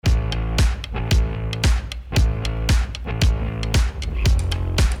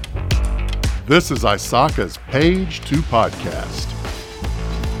This is ISACA's Page 2 podcast.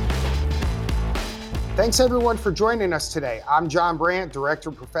 Thanks everyone for joining us today. I'm John Brandt, Director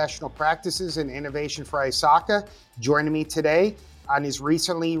of Professional Practices and Innovation for ISACA. Joining me today on his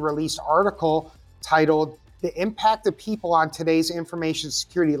recently released article titled "The Impact of People on Today's Information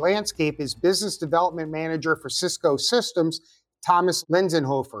Security Landscape" is Business Development Manager for Cisco Systems, Thomas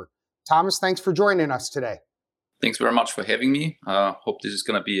Linsenhofer. Thomas, thanks for joining us today. Thanks very much for having me. Hope this is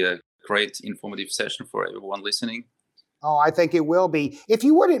going to be a great informative session for everyone listening. Oh, I think it will be. If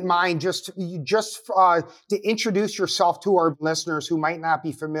you wouldn't mind, just to introduce yourself to our listeners who might not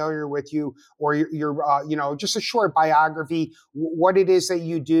be familiar with you, or your just a short biography, what it is that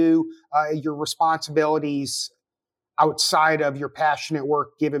you do, your responsibilities outside of your passionate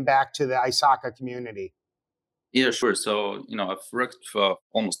work giving back to the ISACA community. Yeah, sure. So, I've worked for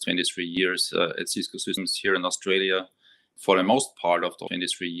almost 23 years at Cisco Systems here in Australia. For the most part of the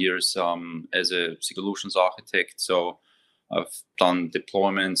 23 years as a solutions architect. So I've done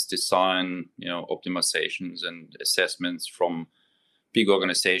deployments, design, optimizations and assessments from big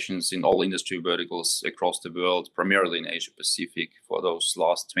organizations in all industry verticals across the world, primarily in Asia Pacific for those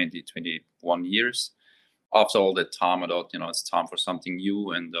last 21 years. After all that time, I thought, it's time for something new.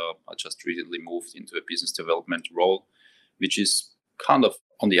 And I just recently moved into a business development role, which is kind of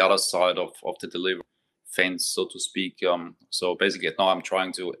on the other side of the delivery fence, so to speak. So basically now I'm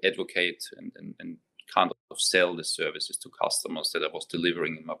trying to advocate and kind of sell the services to customers that I was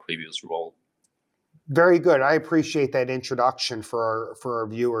delivering in my previous role. Very good. I appreciate that introduction for our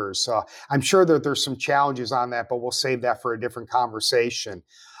viewers. I'm sure that there's some challenges on that, but we'll save that for a different conversation.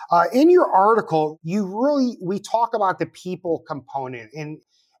 In your article, we talk about the people component, and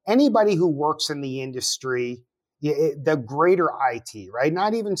anybody who works in the industry, the greater IT, right?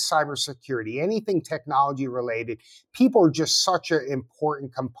 Not even cybersecurity, anything technology related. People are just such an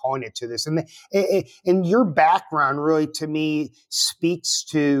important component to this. And your background really, to me, speaks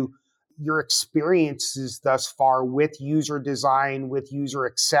to your experiences thus far with user design, with user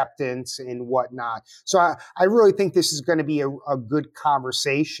acceptance and whatnot. So I really think this is going to be a good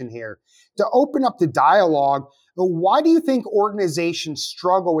conversation here. To open up the dialogue, why do you think organizations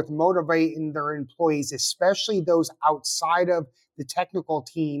struggle with motivating their employees, especially those outside of the technical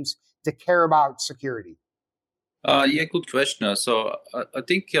teams, to care about security? Good question. So I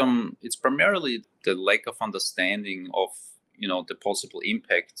think it's primarily the lack of understanding of the possible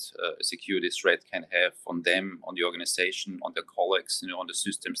impact a security threat can have on them, on the organization, on their colleagues, on the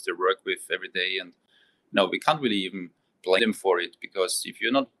systems they work with every day. And we can't really even blame them for it, because if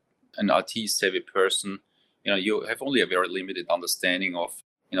you're not an IT savvy person, you have only a very limited understanding of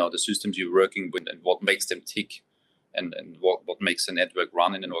the systems you're working with and what makes them tick and what makes a network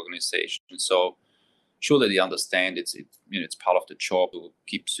run in an organization. So surely they understand it's part of the job to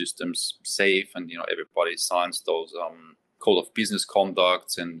keep systems safe, and everybody signs those code of business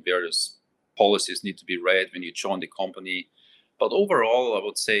conducts, and various policies need to be read when you join the company. But overall, I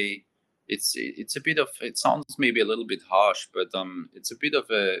would say it's a bit of, it sounds maybe a little bit harsh, but it's a bit of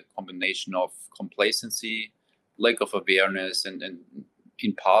a combination of complacency, lack of awareness, and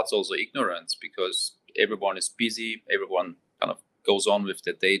in parts also ignorance, because everyone is busy, everyone kind of goes on with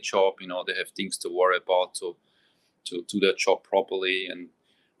their day job. They have things to worry about to do their job properly, and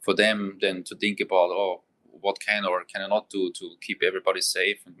for them then to think about, what can or can I not do to keep everybody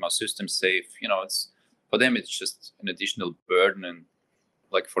safe and my system safe? It's for them, it's just an additional burden. And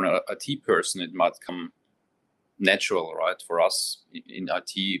like for an IT person, it might come natural, right? For us in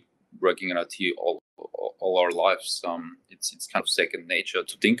IT, working in IT all our lives, it's kind of second nature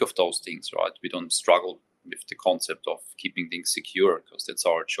to think of those things, right? We don't struggle with the concept of keeping things secure because that's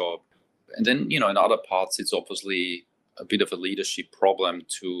our job. And then, in other parts, it's obviously a bit of a leadership problem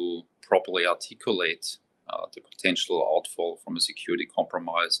to properly articulate the potential outfall from a security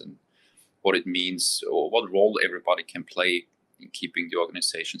compromise and what it means, or what role everybody can play in keeping the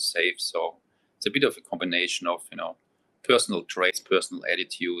organization safe. So it's a bit of a combination of, personal traits, personal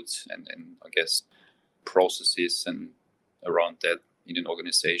attitudes, and I guess processes and around that in an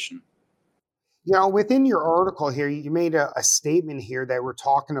organization. Within your article here, you made a statement here that we're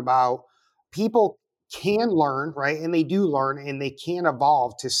talking about people can learn, right? And they do learn, and they can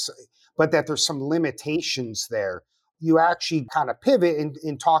evolve but that there's some limitations there. You actually kind of pivot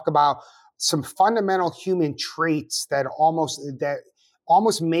and talk about some fundamental human traits that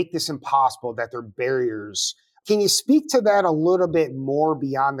almost make this impossible, that they're barriers. Can you speak to that a little bit more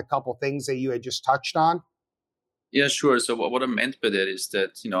beyond the couple things that you had just touched on? Yeah, sure. So what I meant by that is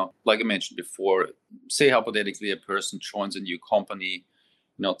that, like I mentioned before, say hypothetically a person joins a new company,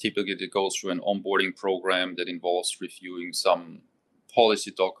 typically they go through an onboarding program that involves reviewing some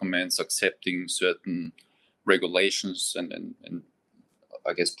policy documents, accepting certain regulations and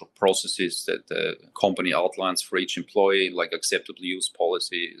I guess processes that the company outlines for each employee, like acceptable use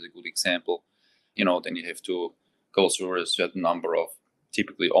policy is a good example. Then you have to go through a certain number of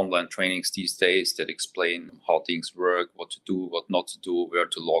typically online trainings these days that explain how things work, what to do, what not to do, where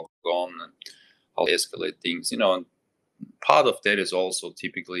to log on, and how to escalate things. And part of that is also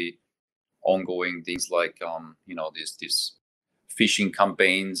typically ongoing things like these phishing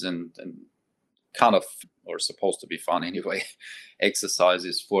campaigns and kind of, or supposed to be fun anyway,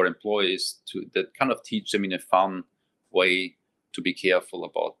 exercises for employees that kind of teach them in a fun way to be careful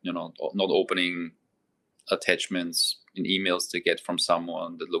about not opening attachments in emails they get from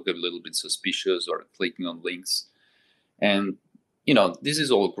someone that look a little bit suspicious, or clicking on links. And this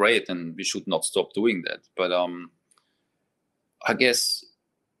is all great, and we should not stop doing that. But I guess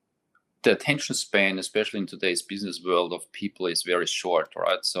the attention span, especially in today's business world of people, is very short,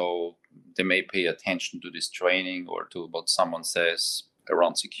 right? So they may pay attention to this training or to what someone says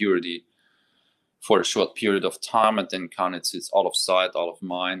around security for a short period of time, and then it's out of sight, out of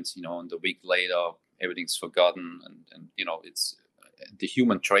mind. And a week later, everything's forgotten, and it's the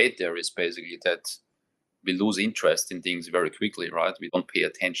human trait there is basically that we lose interest in things very quickly, right? We don't pay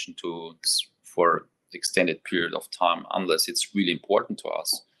attention to this for extended period of time unless it's really important to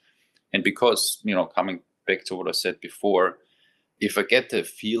us. And because, coming back to what I said before, if I get the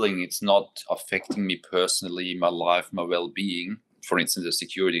feeling it's not affecting me personally, my life, my well-being, for instance, a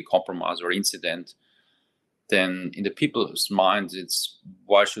security compromise or incident, then in the people's minds, it's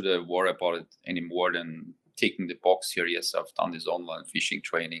why should I worry about it any more than ticking the box here? Yes, I've done this online phishing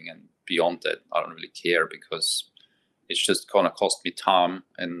training, and beyond that, I don't really care because it's just going to cost me time,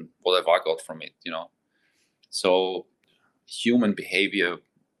 and what have I got from it, So human behavior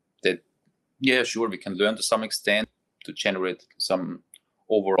that, yeah, sure, we can learn to some extent to generate some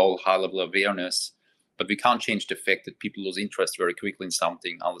overall high-level awareness, but we can't change the fact that people lose interest very quickly in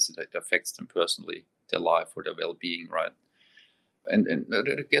something unless it affects them personally, their life or their well-being, right? And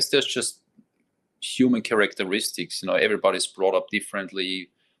I guess there's just human characteristics. Everybody's brought up differently,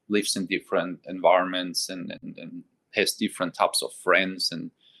 lives in different environments, and has different types of friends. And,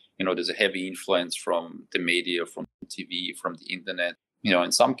 there's a heavy influence from the media, from TV, from the internet.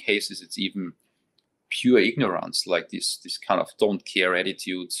 In some cases, it's even pure ignorance, like this kind of don't care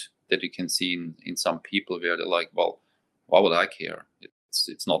attitude that you can see in some people where they're like, well, why would I care?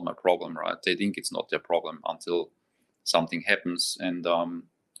 It's not my problem, right? They think it's not their problem until something happens. And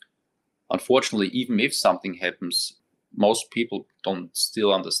unfortunately, even if something happens, most people don't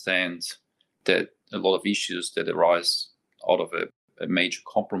still understand that a lot of issues that arise out of a major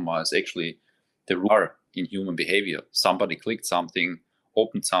compromise, actually, there are in human behavior. Somebody clicked something,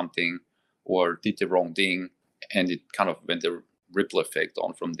 opened something, or did the wrong thing, and it kind of went a ripple effect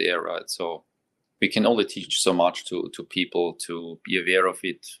on from there, right? So we can only teach so much to people to be aware of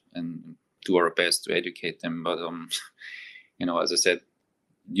it and do our best to educate them. But, as I said,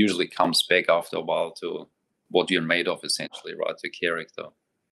 usually comes back after a while to what you're made of, essentially, right? The character.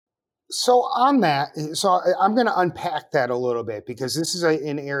 So on that, I'm going to unpack that a little bit, because this is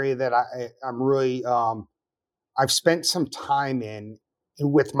an area that I'm really, I've spent some time in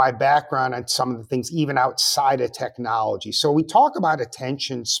with my background on some of the things, even outside of technology. So we talk about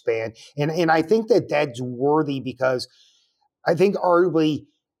attention span, and I think that's worthy, because I think arguably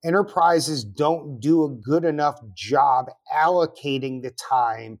enterprises don't do a good enough job allocating the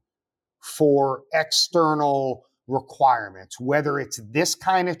time for external requirements, whether it's this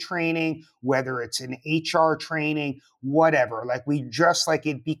kind of training, whether it's an HR training, whatever.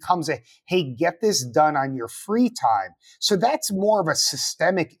 It becomes hey, get this done on your free time. So that's more of a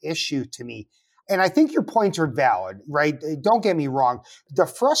systemic issue to me. And I think your points are valid, right? Don't get me wrong. The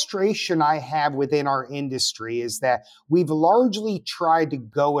frustration I have within our industry is that we've largely tried to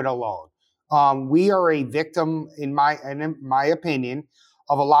go it alone. We are a victim, in my opinion,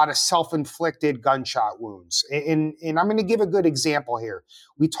 of a lot of self-inflicted gunshot wounds. And I'm going to give a good example here.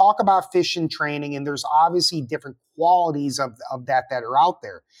 We talk about phishing training, and there's obviously different qualities of that are out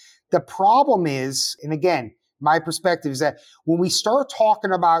there. The problem is, and again, my perspective is that when we start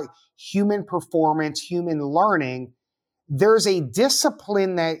talking about human performance, human learning, there's a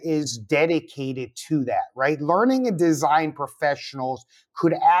discipline that is dedicated to that, right? Learning and design professionals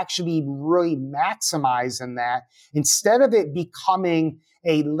could actually really maximize in that, instead of it becoming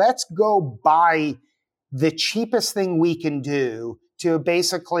let's go buy the cheapest thing we can do to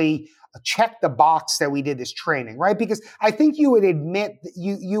basically check the box that we did this training, right? Because I think you would admit,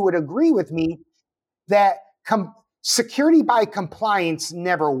 you would agree with me that security by compliance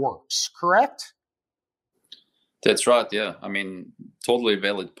never works, correct? That's right. Yeah. I mean, totally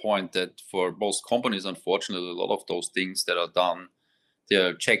valid point that for most companies, unfortunately, a lot of those things that are done,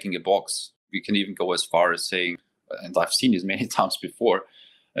 they're checking a box. We can even go as far as saying, and I've seen this many times before,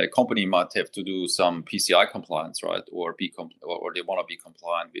 a company might have to do some PCI compliance, right? Or they want to be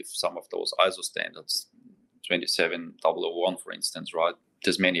compliant with some of those ISO standards, 27001, for instance, right?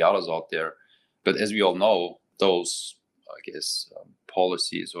 There's many others out there. But as we all know, those, I guess,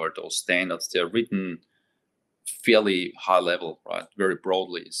 policies or those standards, they're written fairly high level, right? Very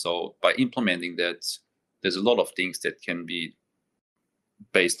broadly. So by implementing that, there's a lot of things that can be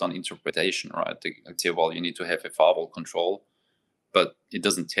based on interpretation, right? I'd say, well, you need to have a firewall control, but it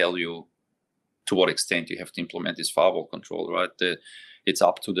doesn't tell you to what extent you have to implement this firewall control, right? It's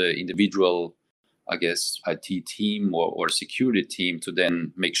up to the individual, I guess, IT team or security team to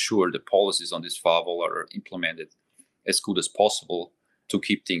then make sure the policies on this firewall are implemented as good as possible to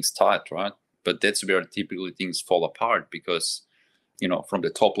keep things tight, right? But that's where typically things fall apart because, from the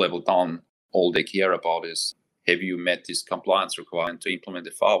top level down, all they care about is, have you met this compliance requirement to implement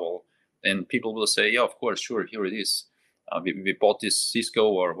the firewall? And people will say, yeah, of course, sure, here it is. We bought this Cisco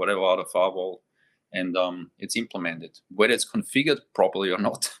or whatever other firewall, and it's implemented. Whether it's configured properly or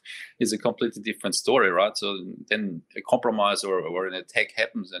not is a completely different story, right? So then a compromise or an attack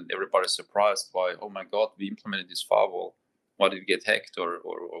happens and everybody's surprised by, oh my God, we implemented this firewall. Why did it get hacked? Or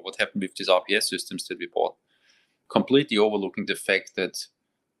what happened with these RPS systems that we bought? Completely overlooking the fact that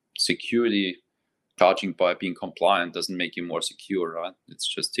security, charging by being compliant, doesn't make you more secure, right? It's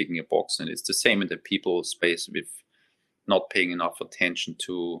just ticking a box. And it's the same in the people space with not paying enough attention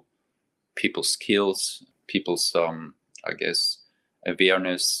to people's skills, people's, I guess,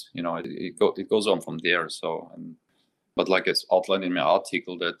 awareness. It goes on from there. So, but like it's outlined in my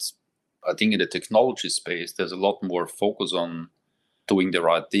article, that I think in the technology space, there's a lot more focus on doing the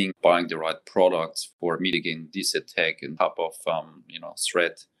right thing, buying the right products for mitigating this attack and type of,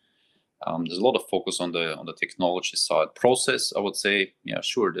 threat. There's a lot of focus on the technology side. Process, I would say, yeah,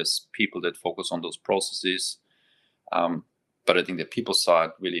 sure, there's people that focus on those processes. But I think the people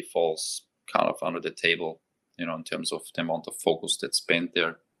side really falls kind of under the table, in terms of the amount of focus that's spent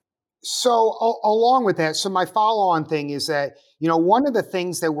there. So along with that, so my follow-on thing is that, one of the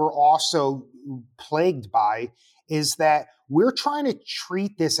things that we're also plagued by is that we're trying to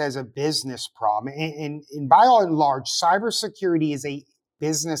treat this as a business problem. And by and large, cybersecurity is a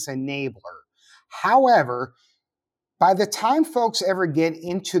business enabler. However, by the time folks ever get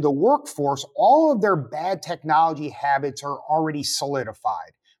into the workforce, all of their bad technology habits are already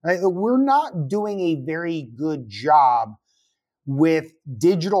solidified. Right? We're not doing a very good job with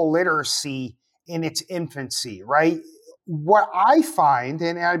digital literacy in its infancy, right? What I find,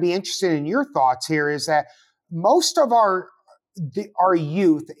 and I'd be interested in your thoughts here, is that most of our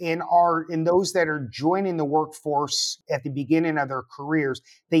youth and those that are joining the workforce at the beginning of their careers,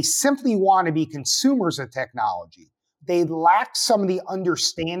 they simply want to be consumers of technology. They lack some of the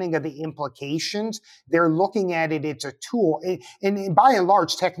understanding of the implications. They're looking at it, it's a tool. And by and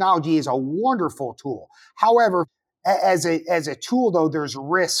large, technology is a wonderful tool. However, as a tool, though, there's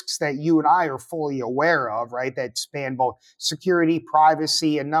risks that you and I are fully aware of, right? That span both security,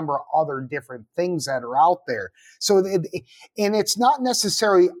 privacy, a number of other different things that are out there. So, and it's not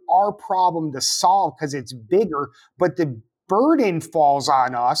necessarily our problem to solve because it's bigger, but the burden falls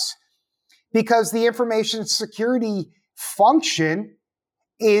on us because the information security function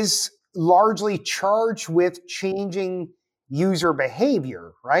is largely charged with changing user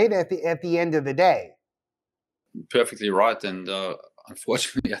behavior, right? At the end of the day. Perfectly right. And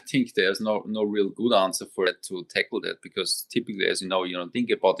unfortunately, I think there's no real good answer for it to tackle that, because typically, as you know, think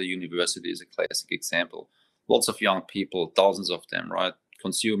about the university as a classic example. Lots of young people, thousands of them, right,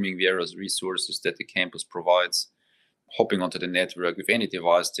 consuming various resources that the campus provides, hopping onto the network with any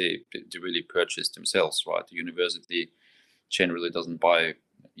device they really purchase themselves, right? The university generally doesn't buy,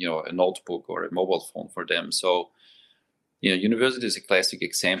 a notebook or a mobile phone for them. So, university is a classic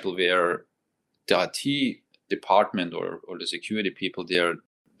example where the IT department or the security people, their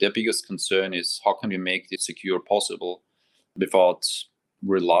biggest concern is how can we make this secure possible without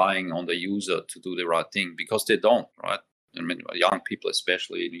relying on the user to do the right thing, because they don't, right? I mean, young people,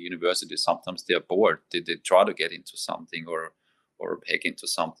 especially in the university, sometimes they're bored. They try to get into something or hack into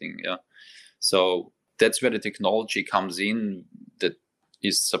something. Yeah. So that's where the technology comes in that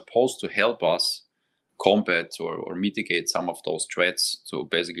is supposed to help us combat or mitigate some of those threats. So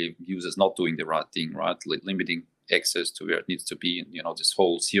basically users not doing the right thing, right? Limiting access to where it needs to be. And, this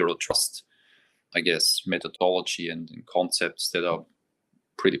whole zero trust, I guess, methodology and concepts that are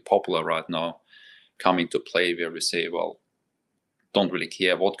pretty popular right now come into play, where we say, well, don't really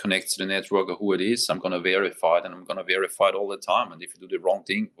care what connects to the network or who it is. I'm going to verify it, and I'm going to verify it all the time. And if you do the wrong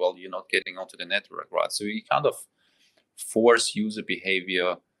thing, well, you're not getting onto the network, right? So you kind of force user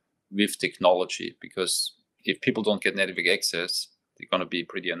behavior with technology, because if people don't get network access, they're going to be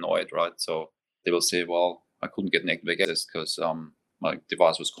pretty annoyed, right? So they will say, well, I couldn't get network access because my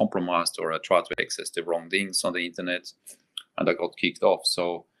device was compromised, or I tried to access the wrong things on the internet and I got kicked off.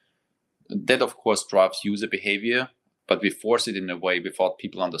 So that, of course, drives user behavior, but we force it in a way without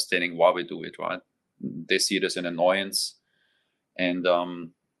people understanding why we do it, right? They see it as an annoyance. And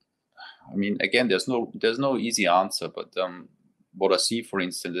I mean, again, there's no easy answer, but what I see, for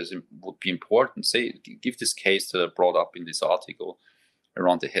instance, would be important. Say, give this case that I brought up in this article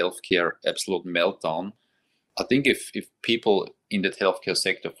around the healthcare absolute meltdown. I think if people in that healthcare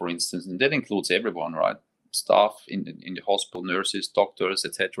sector, for instance, and that includes everyone, right? Staff in the hospital, nurses, doctors,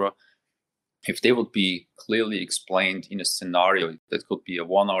 etc., if they would be clearly explained in a scenario that could be a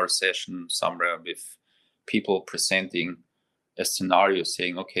 1-hour session somewhere with people presenting a scenario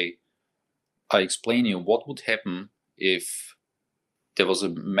saying, okay, I explain you what would happen if there was a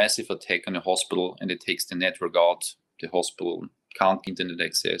massive attack on a hospital and it takes the network out, the hospital can't internet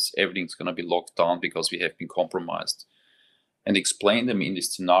access, everything's going to be locked down because we have been compromised. And explain them in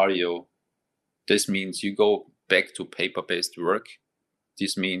this scenario, this means you go back to paper-based work.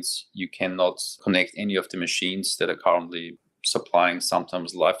 This means you cannot connect any of the machines that are currently supplying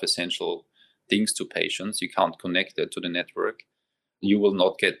sometimes life-essential things to patients. You can't connect that to the network. You will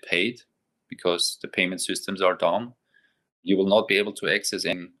not get paid because the payment systems are down. You will not be able to access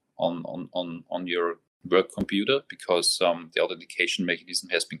any on your work computer because the authentication mechanism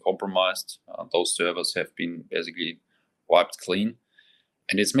has been compromised. Those servers have been basically wiped clean.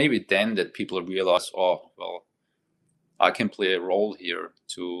 And it's maybe then that people realize, oh, well, I can play a role here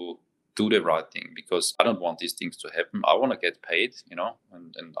to do the right thing, because I don't want these things to happen. I want to get paid, and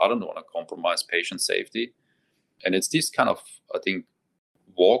I don't want to compromise patient safety. And it's this kind of, I think,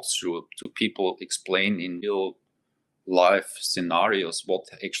 walkthrough to people explain in real life scenarios what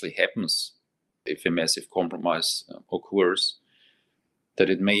actually happens if a massive compromise occurs,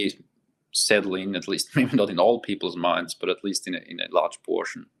 that it may settle in, at least maybe not in all people's minds, but at least in a large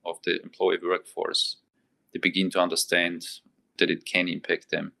portion of the employee workforce. They begin to understand that it can impact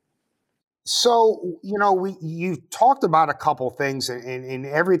them. So, you talked about a couple things, and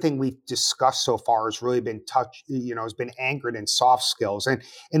everything we've discussed so far has really been has been anchored in soft skills. And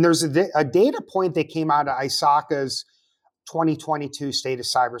there's a data point that came out of ISACA's 2022 State of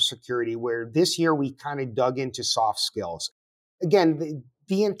Cybersecurity, where this year we kind of dug into soft skills. Again,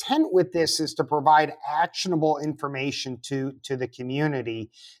 the intent with this is to provide actionable information to the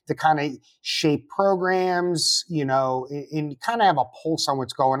community to kind of shape programs, and kind of have a pulse on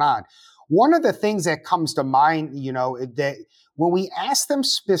what's going on. One of the things that comes to mind, that when we ask them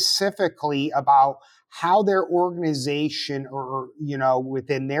specifically about how their organization or,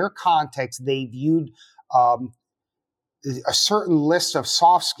 within their context, they viewed a certain list of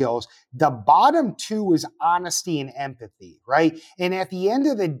soft skills, the bottom two is honesty and empathy, right? And at the end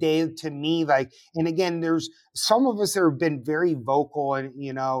of the day, to me, and again, there's some of us that have been very vocal and,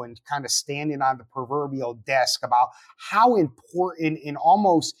 and kind of standing on the proverbial desk about how important and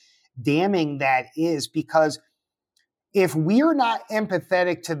almost damning that is, because if we're not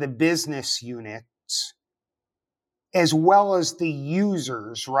empathetic to the business units as well as the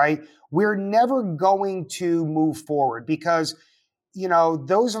users, right, we're never going to move forward, because,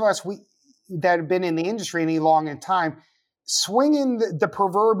 those of us that have been in the industry any long in time, swinging the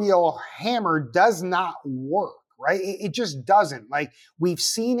proverbial hammer does not work, right? It just doesn't. Like, we've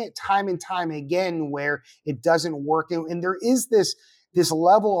seen it time and time again where it doesn't work. And there is this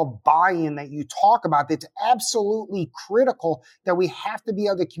level of buy-in that you talk about that's absolutely critical, that we have to be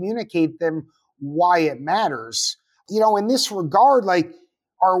able to communicate them why it matters. In this regard,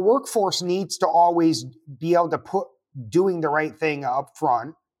 our workforce needs to always be able to put doing the right thing up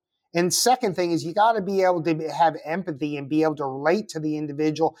front. And second thing is, you got to be able to have empathy and be able to relate to the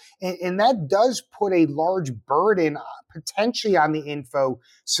individual. And that does put a large burden potentially on the info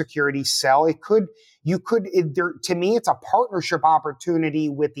security cell. To me, it's a partnership opportunity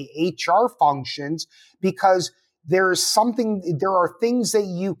with the HR functions, because there are things that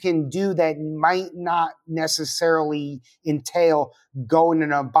you can do that might not necessarily entail going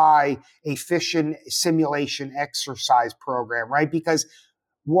and buy a phishing simulation exercise program, right? Because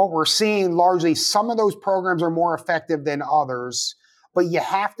what we're seeing largely, some of those programs are more effective than others, but you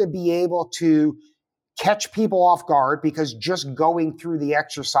have to be able to catch people off guard, because just going through the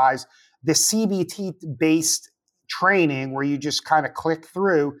exercise, the CBT-based training where you just kind of click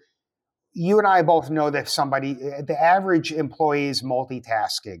through, you and I both know that the average employee is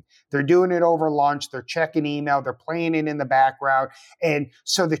multitasking. They're doing it over lunch, they're checking email, they're playing it in the background. And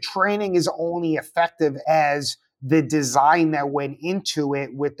so the training is only effective as the design that went into it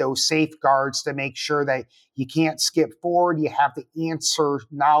with those safeguards to make sure that you can't skip forward. You have to answer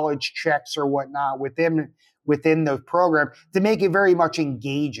knowledge checks or whatnot within the program to make it very much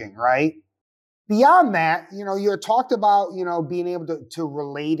engaging, right? Beyond that, you had talked about, being able to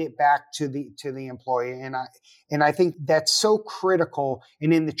relate it back to the employee. And I think that's so critical.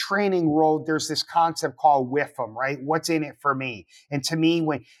 And in the training world, there's this concept called WIFM, right? What's in it for me? And to me,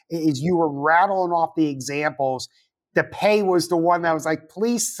 as you were rattling off the examples, the pay was the one that was like,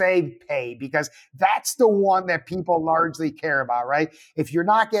 please say pay, because that's the one that people largely care about, right? If you're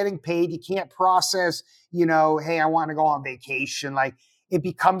not getting paid, you can't process, hey, I want to go on vacation. Like, it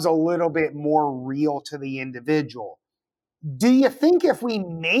becomes a little bit more real to the individual. Do you think if we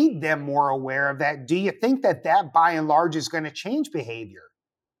made them more aware of that, do you think that by and large is going to change behavior?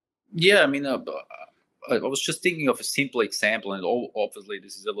 Yeah, I mean, I was just thinking of a simple example, and obviously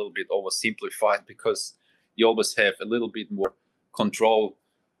this is a little bit oversimplified because you always have a little bit more control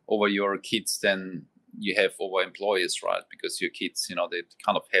over your kids than you have over employees, right? Because your kids, they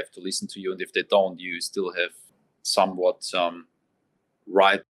kind of have to listen to you, and if they don't, you still have somewhat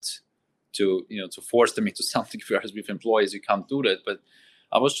right to force them into something. Whereas with employees you can't do that. But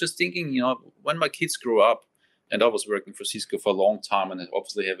I was just thinking, when my kids grew up, and I was working for Cisco for a long time, and I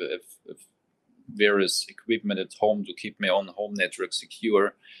obviously have a various equipment at home to keep my own home network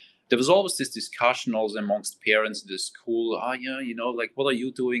secure, there was always this discussion also amongst parents in the school. Like, what are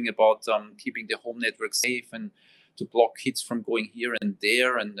you doing about keeping the home network safe and to block kids from going here and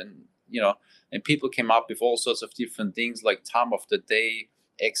there? And then and people came up with all sorts of different things like time of the day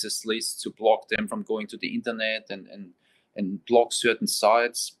access lists to block them from going to the internet and block certain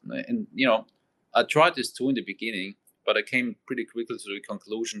sites. And, I tried this too in the beginning, but I came pretty quickly to the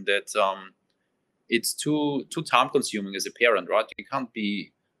conclusion that it's too time consuming as a parent, right? You can't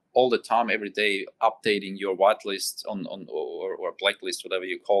be all the time, every day, updating your whitelist or blacklist, whatever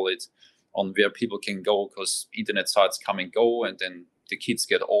you call it, on where people can go, because internet sites come and go, and then the kids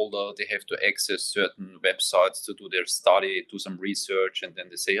get older, they have to access certain websites to do their study, do some research, and then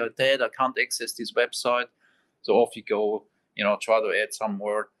they say, oh, Dad, I can't access this website. So off you go, try to add some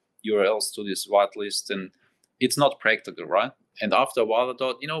more URLs to this whitelist, and it's not practical, right? And after a while, I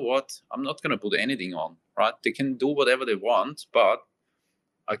thought, you know what, I'm not going to put anything on, right? They can do whatever they want, but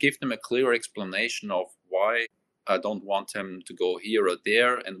I give them a clear explanation of why I don't want them to go here or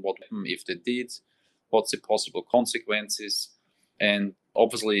there, and what if they did, what's the possible consequences. And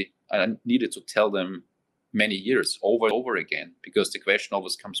obviously, I needed to tell them many years over and over again, because the question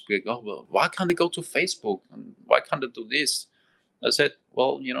always comes back, oh, well, why can't they go to Facebook? And why can't they do this? I said,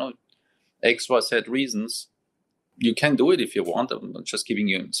 well, X, Y, Z reasons. You can do it if you want. I'm just giving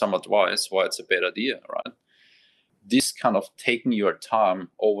you some advice why it's a bad idea, right? This kind of taking your time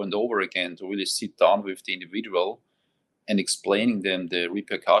over and over again to really sit down with the individual and explaining them the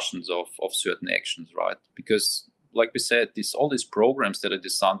repercussions of certain actions, right? Because like we said, all these programs that are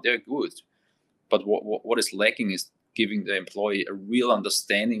designed, they're good. But what is lacking is giving the employee a real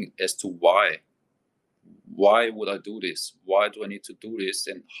understanding as to why. Why would I do this? Why do I need to do this?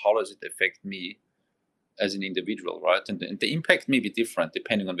 And how does it affect me as an individual, right? And the impact may be different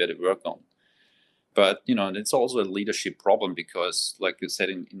depending on where they work on. But, it's also a leadership problem, because like you said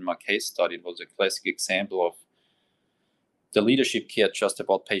in my case study, it was a classic example of the leadership cared just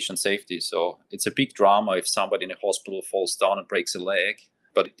about patient safety. So it's a big drama if somebody in a hospital falls down and breaks a leg,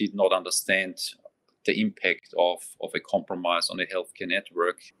 but it did not understand the impact of a compromise on a healthcare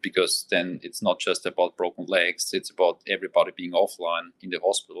network, because then it's not just about broken legs, it's about everybody being offline in the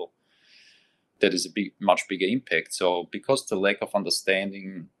hospital. That is a much bigger impact. So because the lack of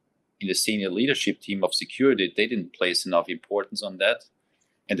understanding in the senior leadership team of security, they didn't place enough importance on that.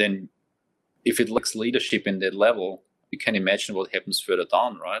 And then if it lacks leadership in that level, you can imagine what happens further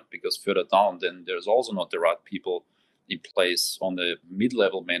down, right? Because further down, then there's also not the right people in place on the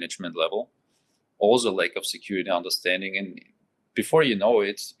mid-level management level. Also lack of security understanding. And before you know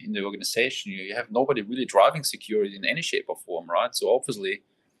it, in the organization, you have nobody really driving security in any shape or form, right? So obviously,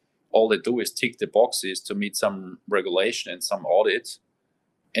 all they do is tick the boxes to meet some regulation and some audit.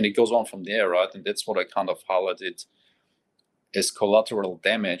 And it goes on from there, right? And that's what I kind of highlighted as collateral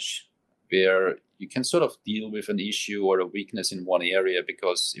damage, where you can sort of deal with an issue or a weakness in one area,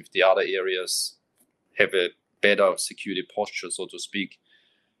 because if the other areas have a better security posture, so to speak,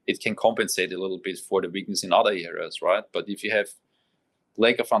 it can compensate a little bit for the weakness in other areas, right? But if you have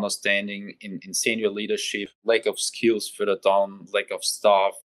lack of understanding in senior leadership, lack of skills further down, lack of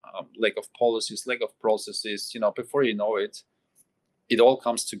staff, lack of policies, lack of processes. Before you know it, it all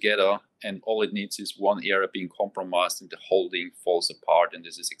comes together, and all it needs is one area being compromised, and the whole thing falls apart. And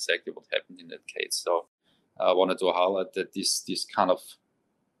this is exactly what happened in that case. So I wanted to highlight that this kind of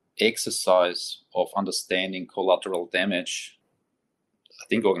exercise of understanding collateral damage, I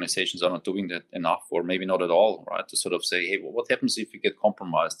think organizations are not doing that enough, or maybe not at all, right? To sort of say, hey, well, what happens if we get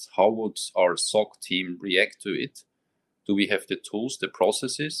compromised? How would our SOC team react to it? Do we have the tools, the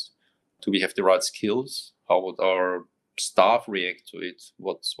processes? Do we have the right skills? How would our staff react to it?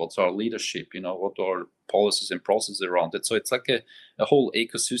 What's our leadership? What are policies and processes around it? So it's like a whole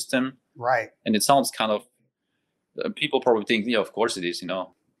ecosystem. Right. And it sounds kind of, people probably think, yeah, of course it is,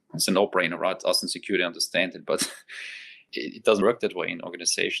 it's a no-brainer, right? Us in security understand it, but it doesn't work that way in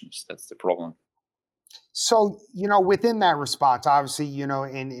organizations. That's the problem. So, within that response, obviously, you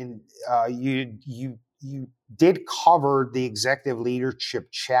did cover the executive leadership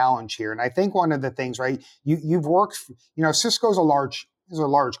challenge here. And I think one of the things, right, you've worked, Cisco's a large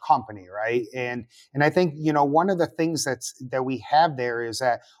company, right? And I think, one of the things that we have there is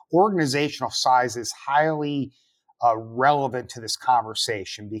that organizational size is highly relevant to this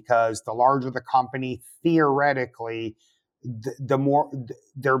conversation, because the larger the company, theoretically, the more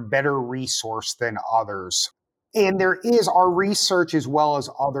they're better resourced than others. And there is our research, as well as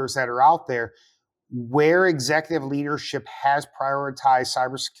others that are out there, where executive leadership has prioritized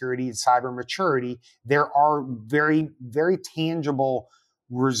cybersecurity and cyber maturity. There are very, very tangible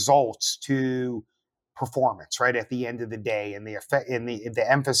results to performance, right, at the end of the day, and the effect and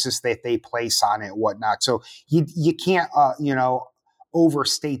the emphasis that they place on it and whatnot. So you can't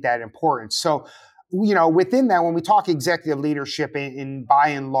overstate that importance. So within that, when we talk executive leadership, in by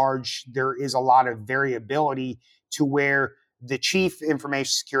and large, there is a lot of variability to where the chief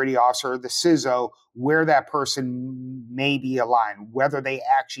information security officer, the CISO, where that person may be aligned, whether they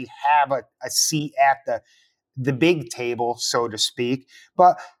actually have a seat at the big table, so to speak.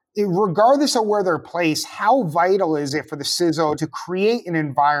 But regardless of where they're placed, how vital is it for the CISO to create an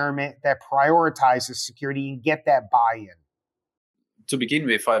environment that prioritizes security and get that buy-in? To begin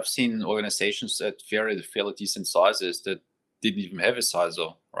with, I've seen organizations at fairly decent sizes that didn't even have a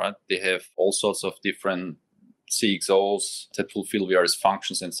CISO, right? They have all sorts of different CXOs that fulfill various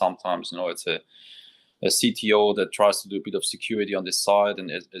functions, and sometimes, it's a CTO that tries to do a bit of security on the side. And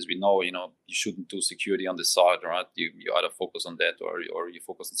as we know, you shouldn't do security on the side, right? You either focus on that or you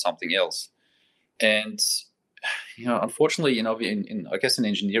focus on something else. And unfortunately, I guess in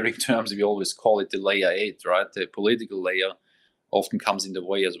engineering terms, we always call it the layer 8, right? The political layer often comes in the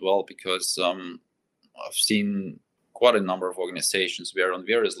way as well, because I've seen quite a number of organizations where on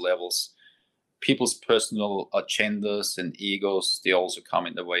various levels, people's personal agendas and egos, they also come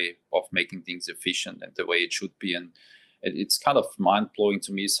in the way of making things efficient and the way it should be. And it's kind of mind-blowing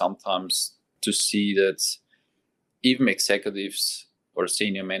to me sometimes to see that even executives or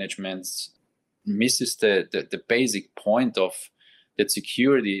senior management misses the basic point of that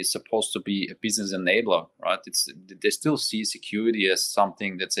security is supposed to be a business enabler, right? They still see security as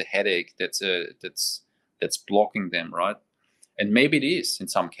something that's a headache, that's blocking them, right? And maybe it is in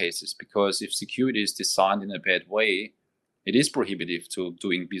some cases, because if security is designed in a bad way, it is prohibitive to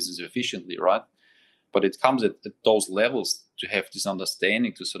doing business efficiently, right? But it comes at those levels to have this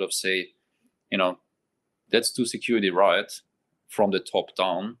understanding to sort of say, let's do security right from the top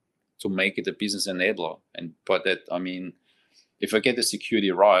down to make it a business enabler. And by that, I mean, if I get the security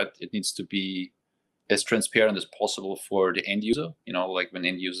right, it needs to be as transparent as possible for the end user. Like when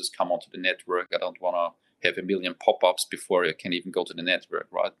end users come onto the network, I don't want to have a million pop-ups before I can even go to the network,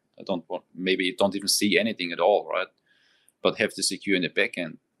 right? Maybe don't even see anything at all, right? But have the security in the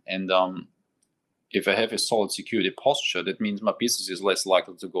backend. And if I have a solid security posture, that means my business is less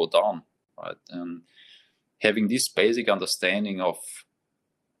likely to go down, right? And having this basic understanding of,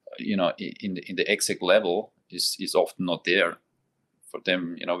 in the exec level is often not there for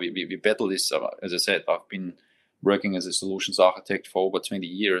them. We battle this. As I said, I've been working as a solutions architect for over 20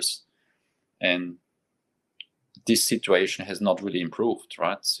 years, and this situation has not really improved,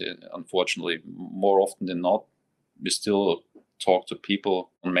 right? So unfortunately, more often than not, we still talk to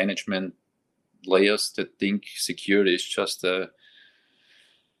people on management layers that think security is just a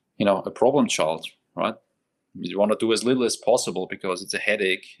problem child, right? You want to do as little as possible because it's a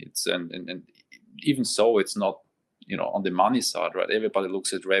headache. And even so, it's not, on the money side, right? Everybody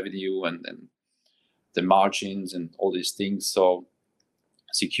looks at revenue and the margins and all these things. So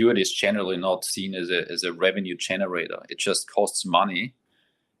security is generally not seen as a revenue generator. It just costs money.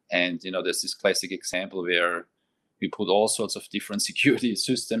 And, there's this classic example where we put all sorts of different security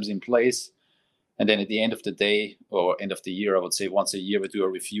systems in place. And then at the end of the day or end of the year, I would say once a year, we do a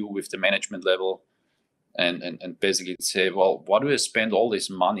review with the management level and basically say, well, why do I spend all this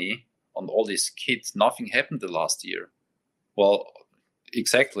money on all these kits? Nothing happened the last year. Well,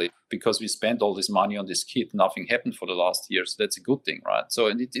 exactly, because we spent all this money on this kit, nothing happened for the last year. So that's a good thing, right? So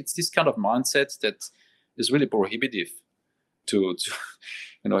and it's this kind of mindset that is really prohibitive to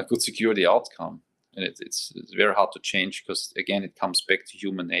a good security outcome. And it's very hard to change because, again, it comes back to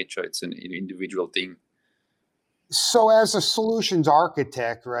human nature. It's an individual thing. So as a solutions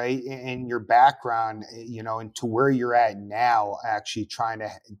architect, right, in your background, and to where you're at now, actually trying to,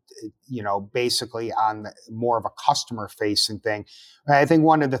 basically on more of a customer facing thing, I think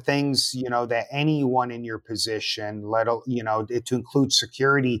one of the things, that anyone in your position, to include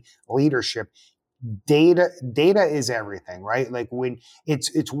security leadership, data is everything, right? Like when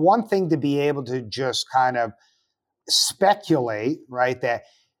it's one thing to be able to just kind of speculate, right, that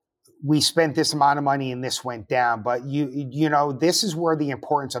we spent this amount of money and this went down. But this is where the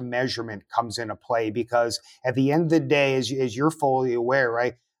importance of measurement comes into play, because at the end of the day, as you're fully aware,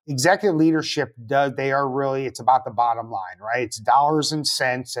 right, executive leadership it's about the bottom line, right? It's dollars and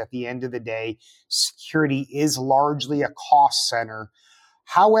cents at the end of the day. Security is largely a cost center.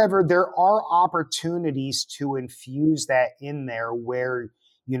 However, there are opportunities to infuse that in there where,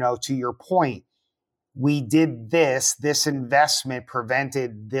 to your point, we did this investment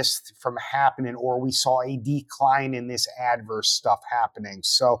prevented this from happening, or we saw a decline in this adverse stuff happening.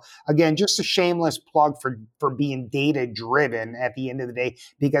 So again, just a shameless plug for being data driven at the end of the day,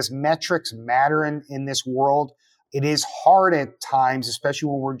 because metrics matter in this world. It is hard at times, especially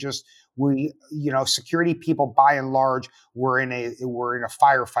when security people by and large, we're in a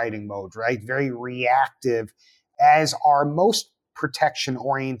firefighting mode, right? Very reactive, as are most protection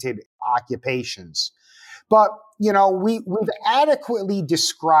oriented occupations. But, we've adequately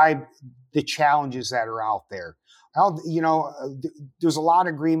described the challenges that are out there. There's a lot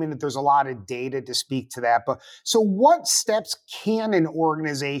of agreement, there's a lot of data to speak to that. But so what steps can an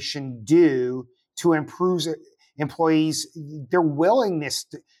organization do to improve employees, their willingness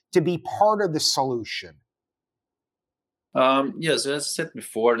to be part of the solution? So as I said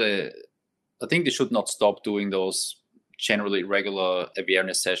before, I think they should not stop doing those generally regular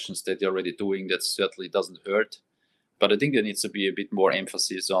awareness sessions that they're already doing. That certainly doesn't hurt. But I think there needs to be a bit more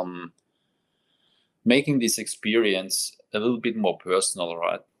emphasis on making this experience a little bit more personal,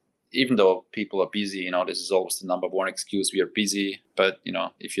 right? Even though people are busy, this is always the number one excuse. We are busy, but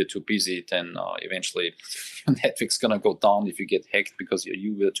if you're too busy, then eventually your network's gonna go down if you get hacked because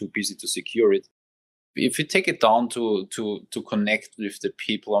you were too busy to secure it. If you take it down to connect with the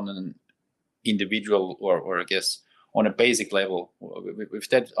people on an individual or I guess on a basic level, with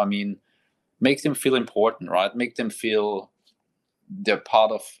that I mean make them feel important, right? Make them feel they're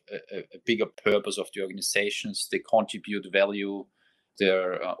part of a bigger purpose of the organizations. They contribute value.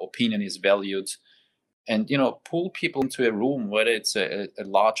 Their opinion is valued. And, pull people into a room, whether it's a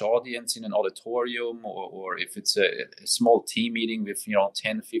large audience in an auditorium or if it's a small team meeting with,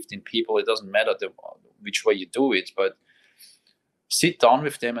 10, 15 people. It doesn't matter which way you do it, but sit down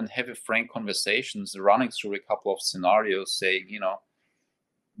with them and have a frank conversations, running through a couple of scenarios, saying,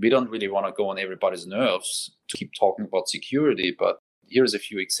 we don't really want to go on everybody's nerves to keep talking about security, but here's a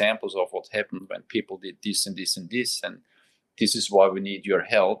few examples of what happened when people did this and this and this, and this is why we need your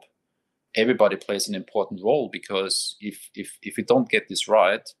help. Everybody plays an important role, because if you don't get this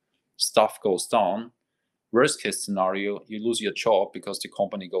right, stuff goes down. Worst case scenario, you lose your job because the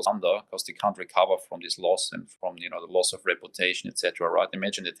company goes under, because they can't recover from this loss and from the loss of reputation, etc. Right?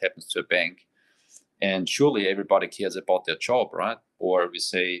 Imagine it happens to a bank, and surely everybody cares about their job, right? Or we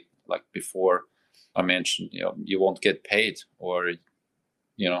say, like before, I mentioned, you won't get paid, or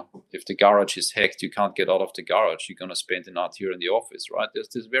if the garage is hacked, you can't get out of the garage. You're gonna spend the night here in the office, right?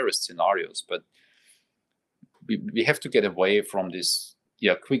 There's various scenarios, but we have to get away from this.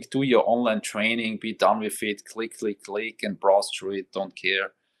 Yeah, quick, do your online training, be done with it, click, and browse through it, don't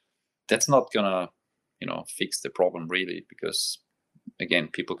care. That's not gonna, fix the problem really, because again,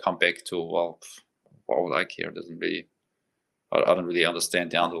 people come back to, well, why would I care? I don't really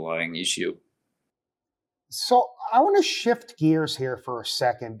understand the underlying issue. So I want to shift gears here for a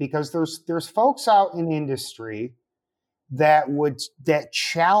second, because there's folks out in industry that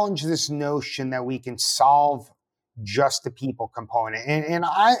challenge this notion that we can solve just the people component. And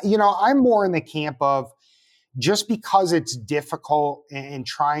I'm more in the camp of, just because it's difficult and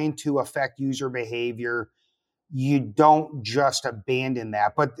trying to affect user behavior, you don't just abandon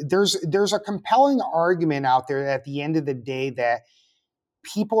that. But there's a compelling argument out there at the end of the day that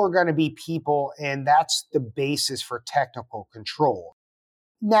people are going to be people, and that's the basis for technical control.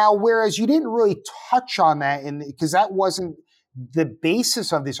 Now, whereas you didn't really touch on that because that wasn't the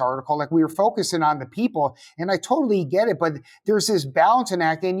basis of this article, like we were focusing on the people, and I totally get it, but there's this balancing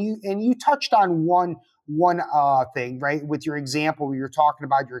act, and you touched on one thing, right, with your example where you're talking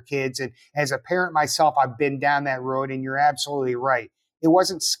about your kids, and as a parent myself, I've been down that road, and you're absolutely right. It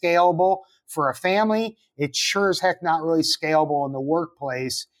wasn't scalable for a family. It's sure as heck not really scalable in the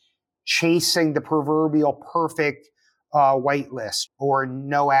workplace, chasing the proverbial perfect whitelist or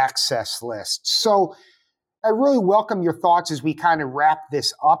no access list. So I really welcome your thoughts as we kind of wrap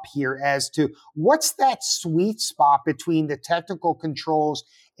this up here as to what's that sweet spot between the technical controls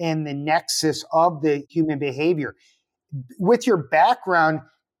and the nexus of the human behavior. With your background,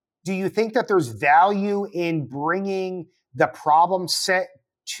 do you think that there's value in bringing the problem set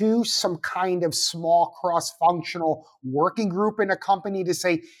to some kind of small cross-functional working group in a company to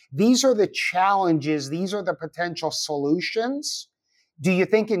say, these are the challenges, these are the potential solutions? Do you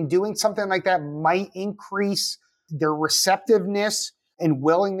think in doing something like that might increase their receptiveness and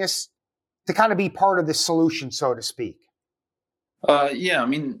willingness to kind of be part of the solution, so to speak? Yeah, I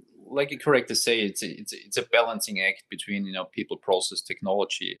mean, like you correctly say, it's a balancing act between people, process,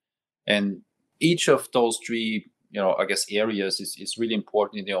 technology, and each of those three I guess areas is really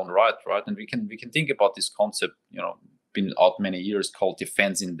important in their own right? And we can think about this concept been out many years called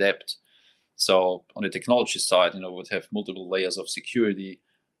defense in depth. So on the technology side, we'd have multiple layers of security.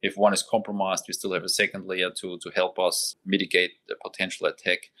 If one is compromised, we still have a second layer to help us mitigate the potential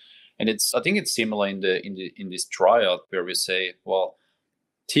attack. And I think it's similar in this triad where we say, well,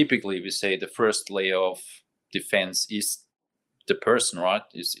 typically we say the first layer of defense is the person, right?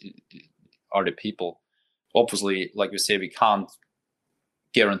 Are the people. Obviously, like we say, we can't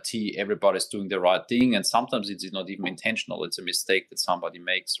guarantee everybody's doing the right thing, and sometimes it's not even intentional. It's a mistake that somebody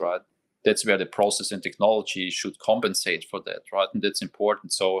makes, right? That's where the process and technology should compensate for that, right? And that's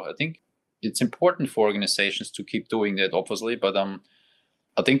important. So I think it's important for organizations to keep doing that, obviously, but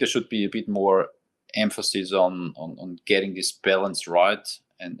I think there should be a bit more emphasis on getting this balance right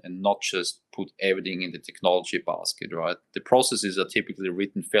and not just put everything in the technology basket, right? The processes are typically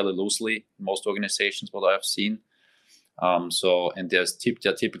written fairly loosely in most organizations, what I've seen. And they're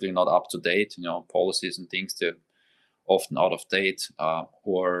typically not up to date, policies and things, they're often out of date,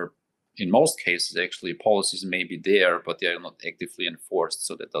 or in most cases, actually, policies may be there, but they are not actively enforced,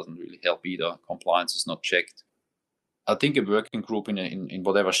 so that doesn't really help either. Compliance is not checked. I think a working group in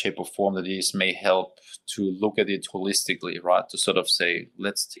whatever shape or form that is may help to look at it holistically, right? To sort of say,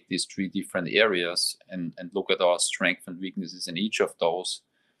 let's take these three different areas and look at our strengths and weaknesses in each of those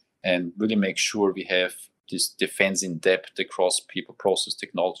and really make sure we have this defense in depth across people, process,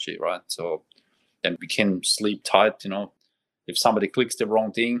 technology, right? So then we can sleep tight, If somebody clicks the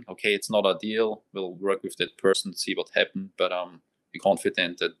wrong thing, okay, it's not ideal. We'll work with that person, see what happened, but be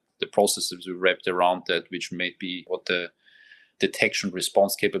confident that the processes we wrapped around that, which may be what the detection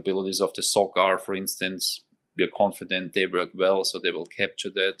response capabilities of the SOC are, for instance, we are confident they work well, so they will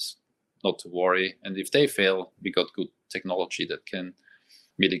capture that, not to worry. And if they fail, we got good technology that can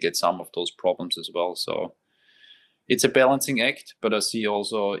mitigate some of those problems as well. So it's a balancing act, but I see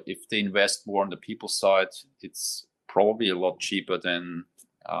also if they invest more on the people side, it's probably a lot cheaper than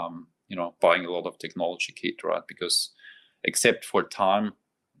buying a lot of technology kit, right? Because except for time,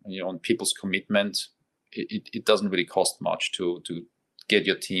 on people's commitment, it doesn't really cost much to get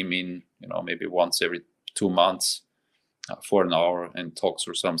your team in, maybe once every 2 months for an hour and talk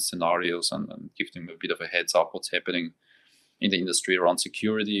through some scenarios and give them a bit of a heads up what's happening in the industry around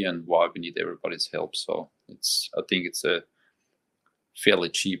security and why we need everybody's help. So I think it's a fairly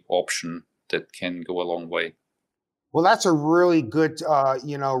cheap option that can go a long way. Well, that's a really good,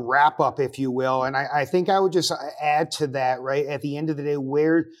 wrap up, if you will. And I think I would just add to that, right? At the end of the day,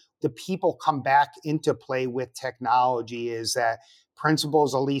 where the people come back into play with technology is that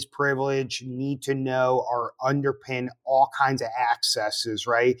principles of least privilege, need to know, or underpin all kinds of accesses,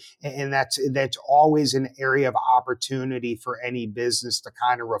 right? And that's always an area of opportunity for any business to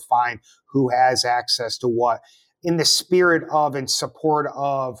kind of refine who has access to what in the spirit of and support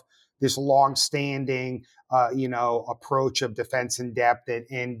of this longstanding approach of defense in depth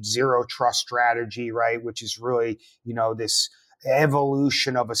and zero trust strategy, right? Which is really, this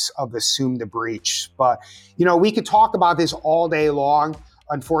evolution of assume the breach. But, we could talk about this all day long.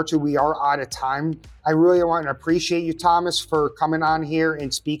 Unfortunately, we are out of time. I really want to appreciate you, Thomas, for coming on here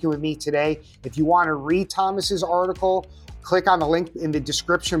and speaking with me today. If you want to read Thomas's article, click on the link in the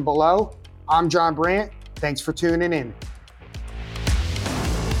description below. I'm John Brandt. Thanks for tuning in.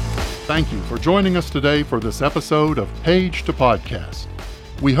 Thank you for joining us today for this episode of Page to Podcast.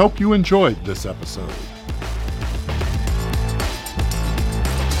 We hope you enjoyed this episode.